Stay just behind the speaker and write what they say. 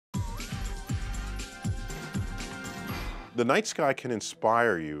The night sky can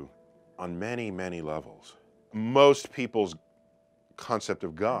inspire you on many, many levels. Most people's concept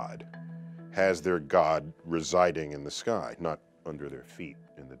of God has their God residing in the sky, not under their feet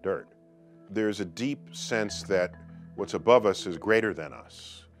in the dirt. There's a deep sense that what's above us is greater than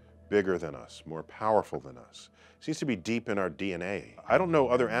us, bigger than us, more powerful than us. It seems to be deep in our DNA. I don't know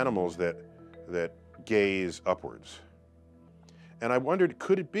other animals that gaze upwards. And I wondered,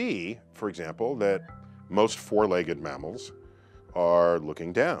 could it be, for example, that most four-legged mammals are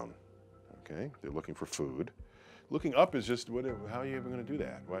looking down, okay? They're looking for food. Looking up is just, how are you ever going to do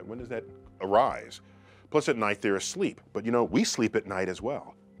that? When does that arise? Plus at night they're asleep, but you know, we sleep at night as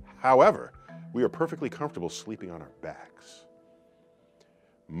well. However, we are perfectly comfortable sleeping on our backs.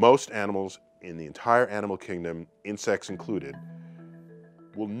 Most animals in the entire animal kingdom, insects included,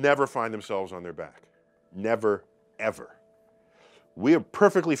 will never find themselves on their back. Never, ever. We are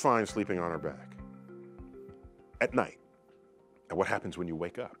perfectly fine sleeping on our back at night. And what happens when you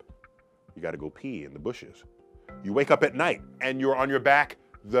wake up? You got to go pee in the bushes. You wake up at night and you're on your back.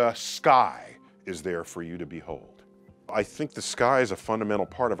 The sky is there for you to behold. I think the sky is a fundamental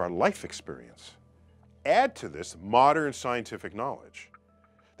part of our life experience. Add to this modern scientific knowledge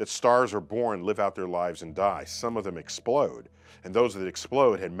that stars are born, live out their lives, and die. Some of them explode, and those that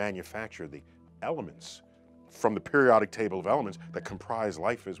explode had manufactured the elements from the periodic table of elements that comprise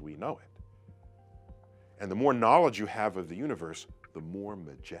life as we know it. And the more knowledge you have of the universe, the more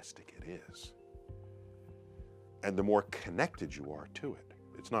majestic it is. And the more connected you are to it.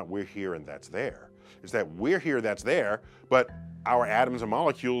 It's not we're here and that's there. It's that we're here, that's there, but our atoms and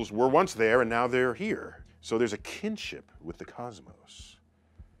molecules were once there and now they're here. So there's a kinship with the cosmos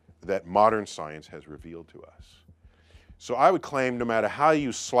that modern science has revealed to us. So I would claim no matter how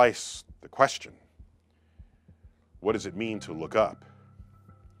you slice the question, what does it mean to look up?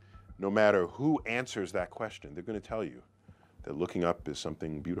 No matter who answers that question, they're going to tell you that looking up is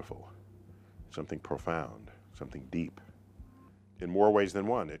something beautiful, something profound, something deep. In more ways than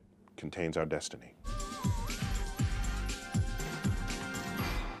one, it contains our destiny.